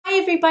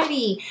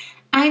everybody,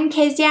 I'm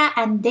Kezia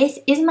and this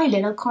is my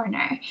little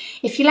corner.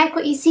 If you like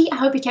what you see, I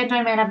hope you can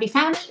join my lovely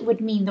family. It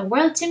would mean the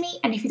world to me,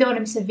 and if you don't want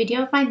to miss a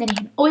video of mine, then you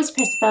can always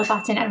press the bell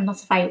button and I'll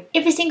notify you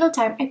every single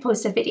time I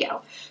post a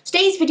video.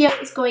 Today's video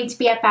is going to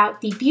be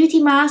about the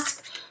beauty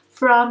mask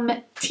from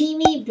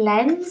TEAMI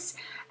Blends.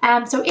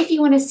 So if you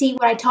want to see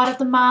what I thought of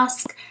the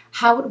mask,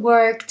 how it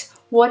worked,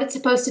 what it's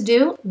supposed to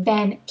do,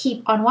 then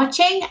keep on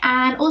watching.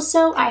 And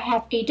also I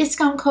have a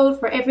discount code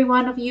for every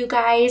one of you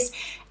guys.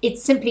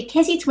 It's simply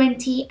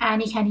Kezzy20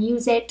 and you can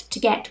use it to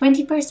get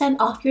 20%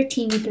 off your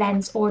TEAMI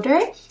Blends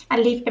order.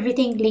 I'll leave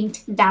everything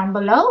linked down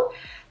below.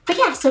 But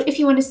yeah, so if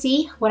you want to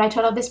see what I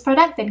thought of this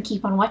product, then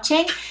keep on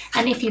watching.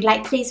 And if you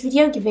like today's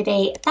video, give it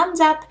a thumbs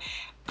up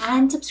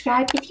and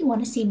subscribe if you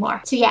want to see more.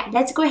 So yeah,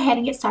 let's go ahead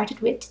and get started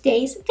with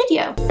today's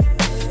video.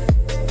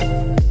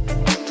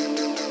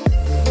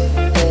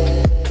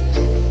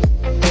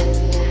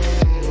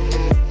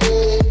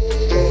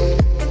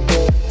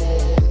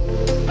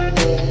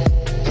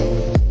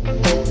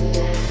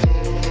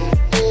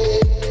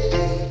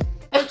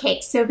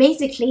 So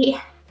basically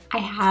I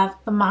have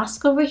the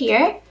mask over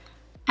here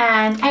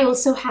and I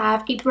also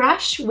have a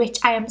brush which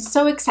I am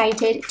so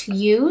excited to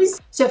use.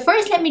 So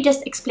first let me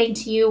just explain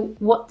to you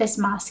what this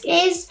mask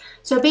is.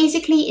 So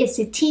basically it's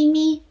a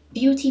TEAMI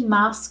Beauty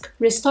Mask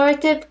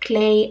Restorative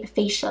Clay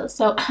Facial.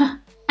 So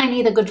I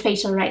need a good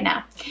facial right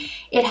now.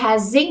 It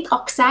has zinc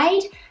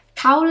oxide,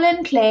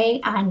 kaolin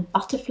clay and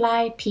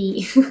butterfly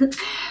pea.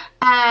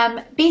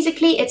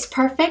 Basically it's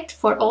perfect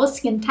for all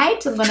skin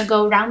types. I'm going to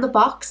go around the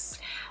box.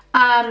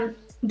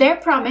 Their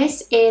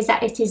promise is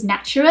that it is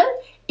natural,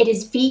 it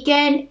is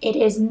vegan, it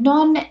is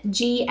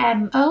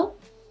non-GMO,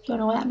 don't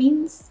know what that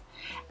means.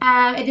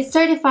 It is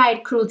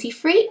certified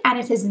cruelty-free and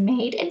it is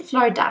made in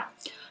Florida.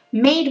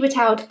 Made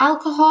without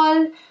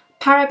alcohol,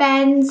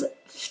 parabens,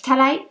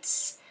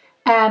 phthalates,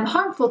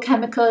 harmful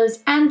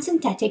chemicals and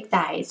synthetic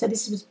dyes. So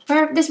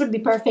this would be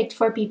perfect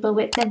for people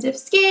with sensitive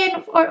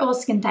skin or all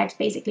skin types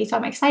basically. So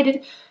I'm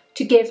excited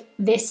to give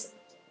this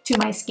to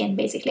my skin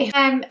basically.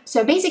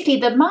 So basically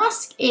the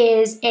mask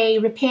is a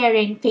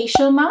repairing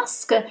facial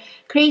mask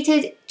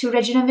created to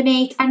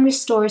rejuvenate and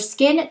restore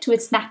skin to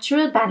its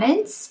natural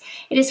balance.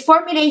 It is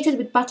formulated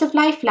with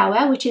butterfly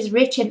flower, which is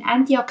rich in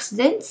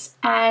antioxidants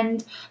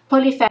and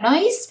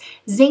polyphenols,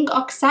 zinc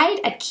oxide,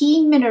 a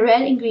key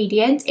mineral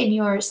ingredient in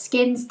your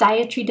skin's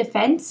dietary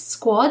defense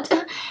squad,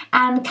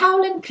 and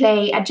kaolin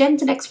clay, a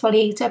gentle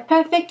exfoliator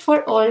perfect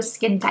for all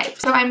skin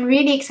types. So I'm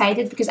really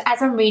excited because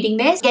as I'm reading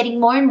this, getting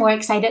more and more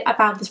excited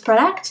about this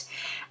product.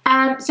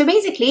 So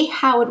basically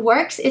how it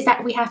works is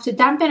that we have to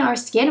dampen our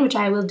skin, which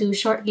I will do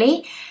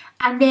shortly,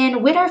 and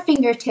then with our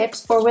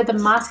fingertips or with the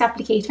mask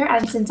applicator,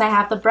 and since I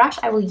have the brush,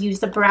 I will use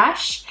the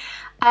brush.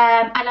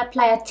 I'll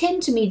apply a thin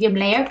to medium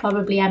layer,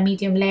 probably a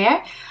medium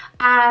layer,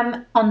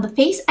 on the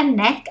face and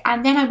neck,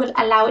 and then I will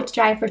allow it to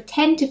dry for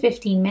 10 to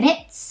 15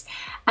 minutes,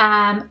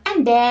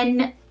 and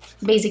then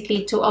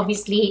basically to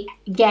obviously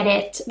get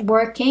it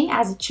working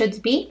as it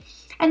should be.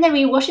 And then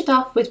we wash it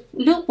off with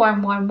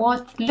lukewarm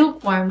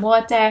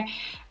water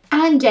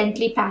and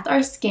gently pat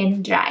our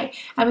skin dry.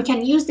 And we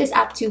can use this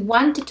up to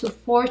 1 to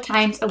 4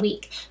 times a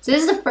week. So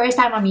this is the first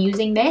time I'm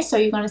using this, so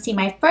you're going to see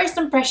my first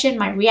impression,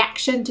 my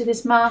reaction to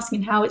this mask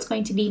and how it's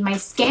going to leave my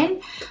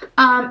skin.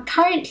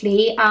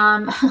 Currently,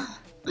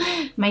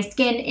 my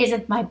skin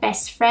isn't my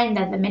best friend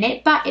at the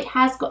minute, but it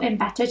has gotten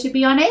better, to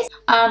be honest.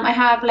 I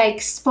have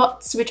like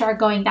spots which are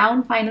going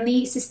down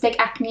finally, cystic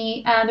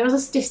acne. There was a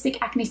cystic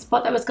acne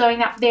spot that was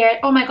going up there.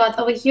 Oh my god,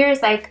 over here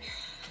is like,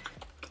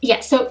 yeah,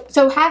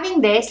 so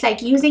having this,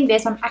 like using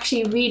this, I'm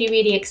actually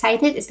really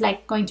excited. It's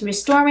like going to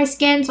restore my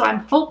skin, so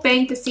I'm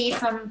hoping to see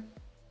some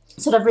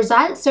sort of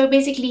results. So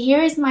basically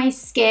here is my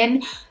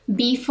skin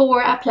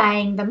before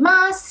applying the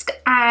mask,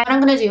 and what I'm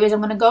gonna do is I'm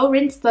gonna go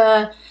rinse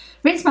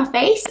my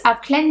face.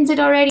 I've cleansed it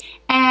already.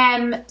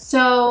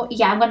 So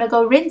yeah, I'm gonna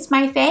go rinse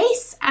my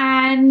face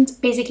and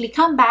basically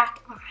come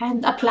back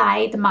and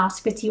apply the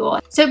mask with you all.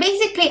 So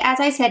basically, as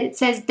I said, it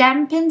says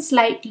dampen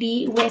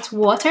slightly with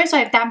water. So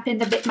I've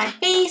dampened a bit my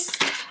face,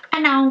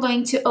 and now I'm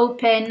going to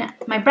open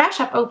my brush.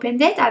 I've opened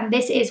it, and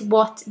this is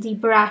what the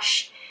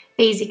brush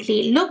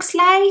basically looks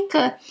like.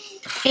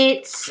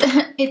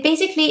 It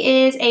basically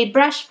is a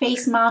brush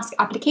face mask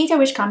applicator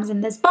which comes in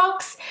this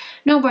box.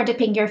 No more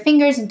dipping your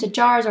fingers into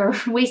jars or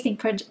wasting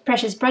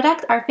precious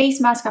product. Our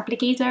face mask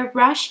applicator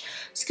brush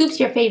scoops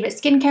your favorite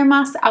skincare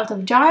mask out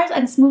of jars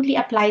and smoothly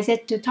applies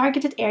it to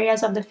targeted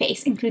areas of the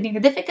face, including the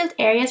difficult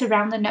areas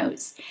around the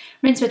nose.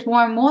 Rinse with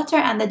warm water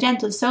and a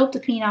gentle soap to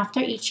clean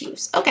after each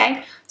use.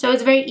 Okay, so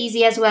it's very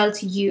easy as well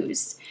to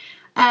use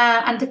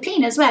and to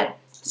clean as well.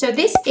 So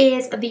this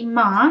is the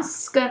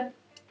mask.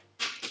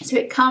 So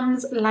it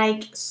comes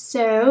like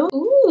so.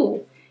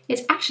 Ooh,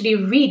 it's actually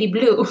really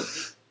blue.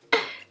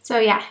 So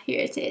yeah, here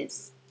it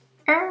is.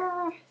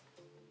 I'm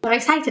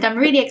excited. I'm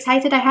really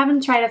excited. I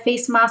haven't tried a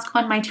face mask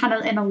on my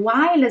channel in a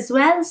while as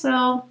well.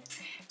 So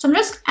I'm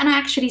just gonna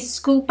actually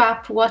scoop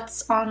up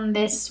what's on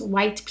this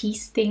white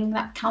piece thing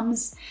that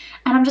comes.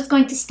 And I'm just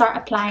going to start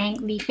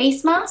applying the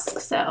face mask.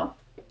 So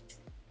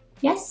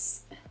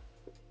yes.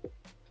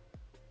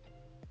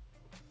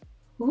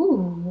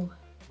 Ooh.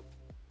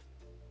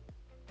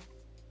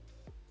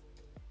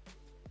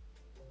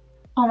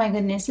 Oh my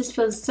goodness, this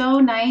feels so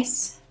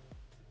nice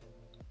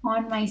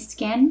on my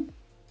skin.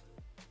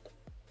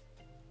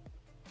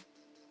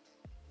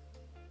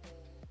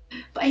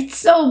 But it's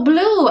so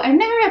blue. I've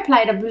never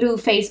applied a blue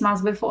face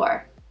mask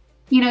before.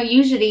 You know,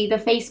 usually the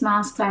face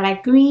masks are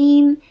like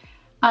green.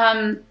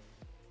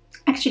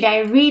 Actually, I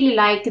really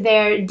like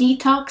their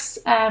detox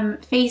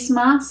face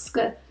mask.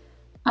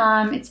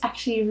 It's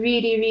actually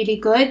really, really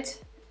good.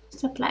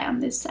 Let's apply on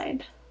this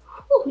side.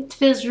 Ooh, it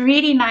feels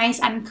really nice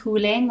and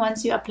cooling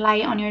once you apply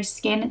it on your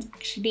skin. It's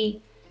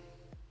actually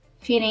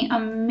feeling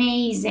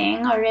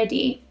amazing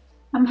already.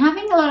 I'm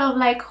having a lot of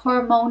like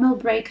hormonal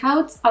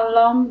breakouts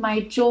along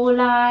my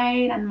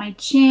jawline and my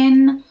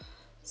chin.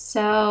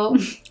 So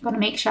I'm gonna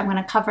make sure I'm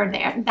gonna cover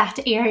that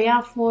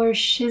area for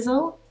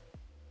shizzle.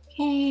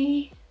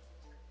 Okay.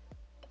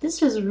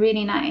 This was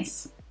really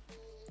nice.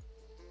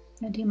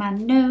 I'm gonna do my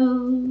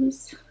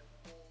nose.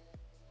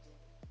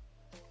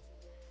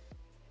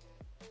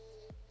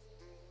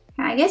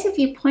 I guess if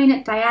you point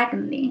it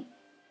diagonally,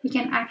 you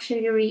can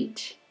actually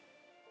reach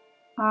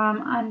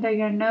under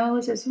your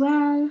nose as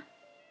well.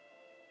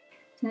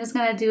 So I'm just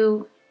gonna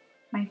do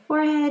my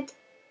forehead.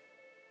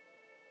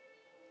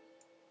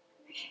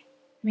 Okay,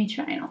 let me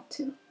try not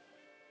to.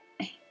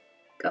 Okay,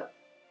 go.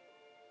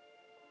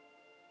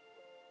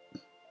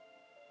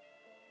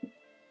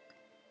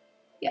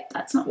 Yep,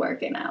 that's not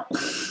working out.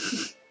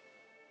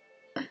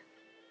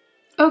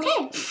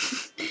 Okay,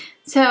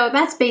 so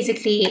that's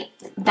basically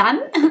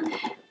done.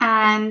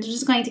 And I'm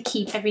just going to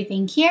keep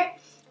everything here.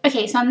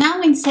 Okay, so I'm now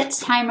going to set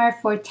the timer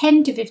for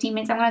 10 to 15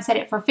 minutes. I'm going to set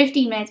it for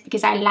 15 minutes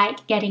because I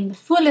like getting the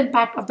full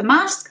impact of the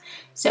mask.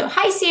 So,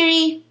 hi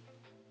Siri,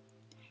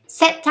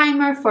 set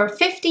timer for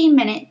 15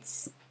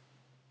 minutes.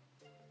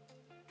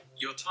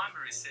 Your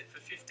timer is set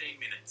for 15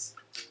 minutes.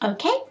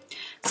 Okay,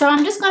 so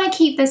I'm just going to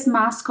keep this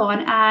mask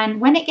on,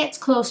 and when it gets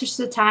closer to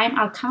the time,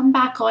 I'll come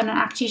back on and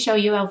actually show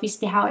you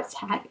obviously how it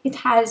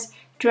has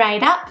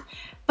dried up.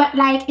 But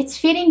like, it's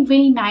feeling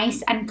really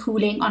nice and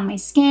cooling on my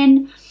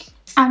skin.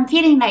 I'm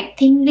feeling like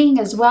tingling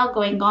as well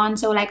going on,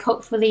 so like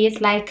hopefully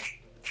it's like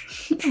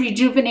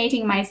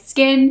rejuvenating my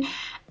skin.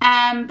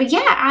 But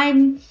yeah,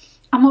 I'm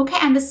okay,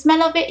 and the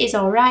smell of it is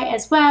alright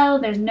as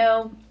well. There's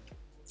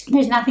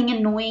nothing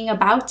annoying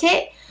about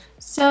it.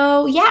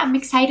 So yeah, I'm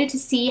excited to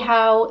see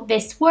how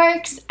this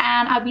works,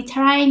 and I'll be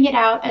trying it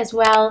out as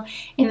well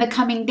in the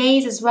coming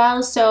days as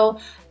well. So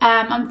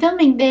I'm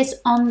filming this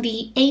on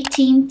the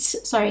 18th,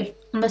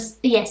 on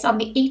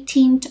the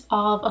 18th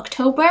of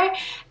October,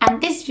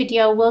 and this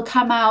video will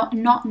come out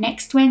not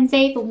next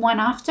Wednesday, the one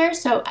after.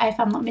 So if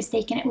I'm not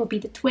mistaken, it will be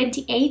the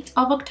 28th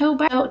of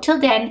October. So till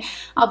then,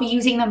 I'll be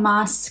using the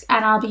mask,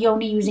 and I'll be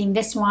only using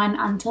this one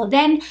until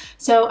then.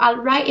 So I'll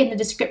write in the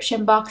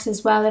description box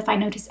as well if I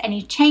notice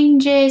any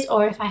changes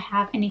or if I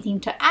have anything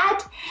to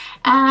add.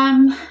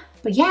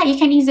 But yeah, you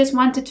can use this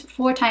 1 to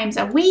 4 times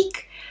a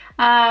week.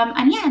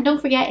 And yeah,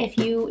 don't forget, if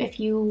you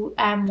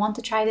want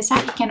to try this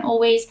out, you can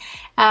always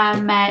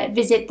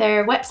visit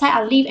their website.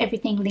 I'll leave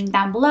everything linked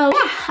down below.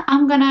 Yeah,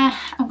 I'm gonna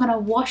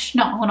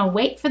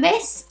wait for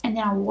this, and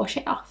then I'll wash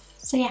it off.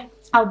 So yeah,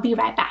 I'll be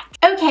right back.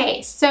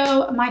 Okay,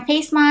 so my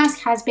face mask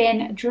has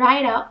been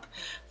dried up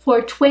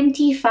for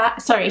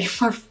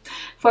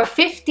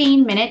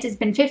 15 minutes. It's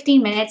been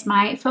 15 minutes.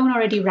 My phone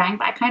already rang,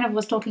 but I kind of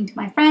was talking to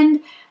my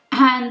friend,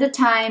 and the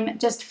time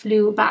just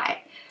flew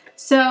by.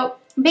 So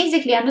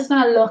basically, I'm just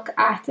gonna look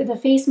at the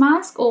face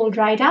mask all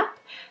dried up.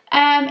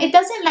 It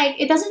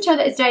doesn't show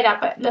that it's dried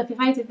up, but look, if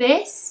I do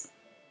this,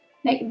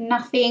 like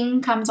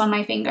nothing comes on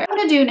my finger. What I'm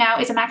gonna do now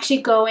is I'm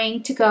actually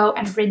going to go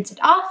and rinse it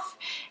off,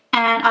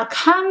 and I'll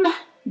come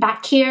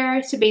back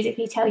here to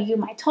basically tell you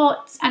my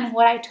thoughts and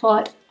what I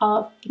thought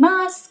of the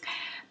mask.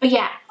 But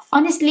yeah,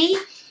 honestly,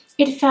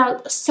 it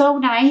felt so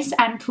nice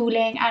and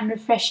cooling and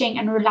refreshing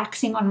and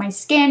relaxing on my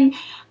skin.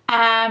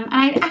 And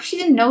I actually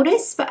didn't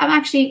notice, but I'm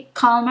actually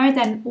calmer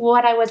than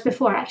what I was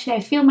before. Actually,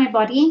 I feel my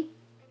body,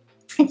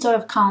 it's sort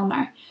of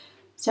calmer.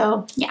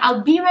 So yeah,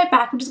 I'll be right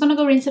back. I'm just gonna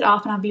go rinse it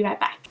off, and I'll be right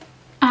back.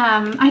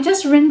 I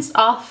just rinsed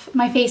off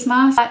my face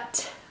mask,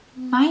 but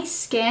my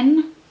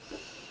skin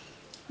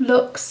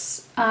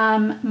looks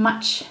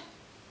much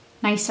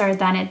nicer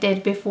than it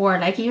did before.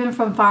 Like, even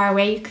from far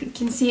away, you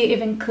can see it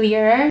even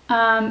clearer.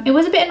 It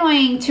was a bit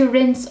annoying to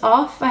rinse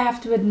off, I have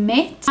to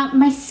admit.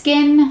 My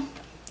skin,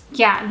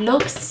 yeah,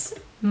 looks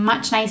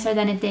much nicer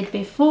than it did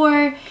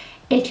before.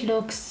 It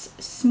looks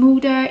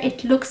smoother.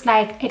 It looks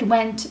like it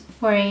went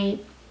for a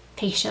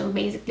facial,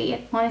 basically.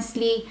 It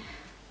honestly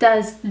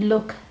does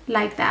look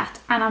like that,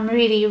 and I'm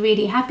really,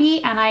 really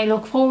happy, and I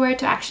look forward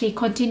to actually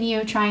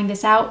continue trying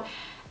this out.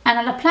 And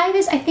I'll apply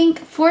this, I think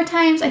 4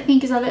 times, I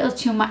think is a little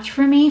too much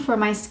for me, for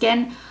my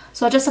skin.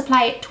 So I'll just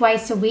apply it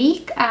twice a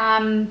week.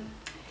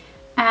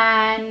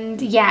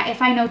 And yeah,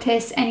 if I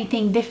notice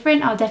anything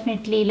different, I'll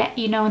definitely let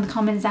you know in the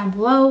comments down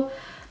below.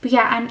 But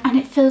yeah, and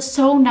it feels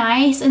so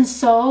nice, and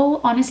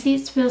so, honestly,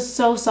 it feels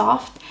so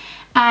soft.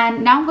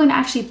 And now I'm going to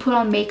actually put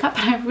on makeup,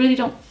 and I really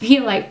don't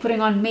feel like putting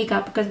on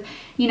makeup because,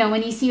 you know,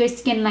 when you see your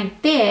skin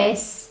like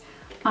this,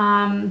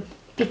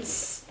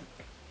 It's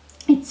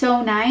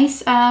so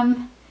nice.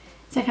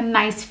 It's like a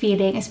nice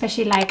feeling,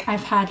 especially like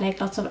I've had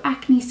like lots of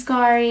acne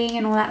scarring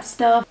and all that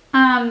stuff.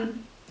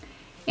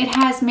 It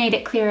has made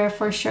it clearer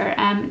for sure.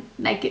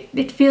 Like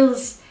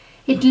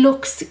it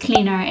looks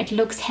cleaner, it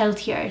looks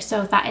healthier.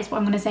 So that is what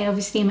I'm gonna say.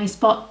 Obviously my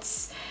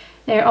spots,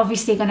 they're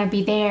obviously gonna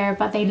be there,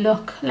 but they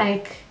look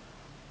like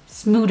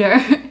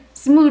smoother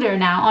smoother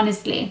now,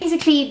 honestly.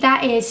 Basically,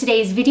 that is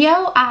today's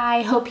video.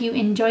 I hope you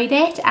enjoyed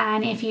it,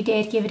 and if you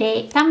did, give it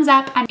a thumbs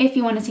up, and if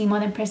you want to see more,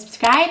 then press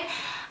subscribe.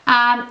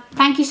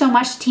 Thank you so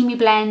much to TEAMI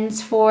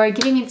Blends for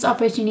giving me this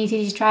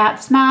opportunity to try out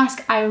this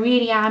mask. I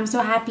really am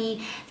so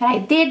happy that I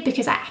did,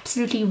 because I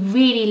absolutely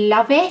really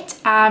love it.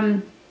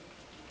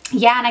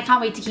 Yeah, and I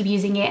can't wait to keep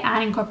using it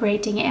and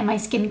incorporating it in my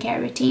skincare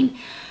routine.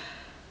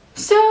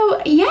 So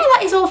yeah,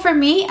 that is all from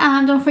me.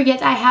 Don't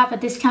forget I have a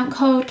discount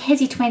code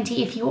KEZZI20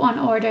 if you want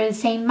to order the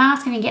same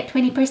mask, and you get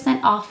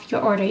 20% off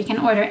your order. You can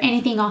order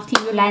anything off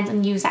TEAMI Blends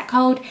and use that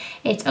code.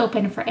 It's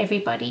open for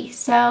everybody.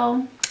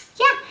 So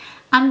yeah,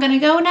 I'm gonna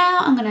go now.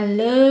 I'm gonna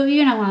love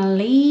you and I want to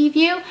leave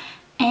you,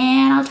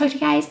 and I'll talk to you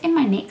guys in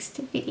my next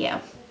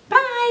video.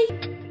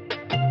 Bye.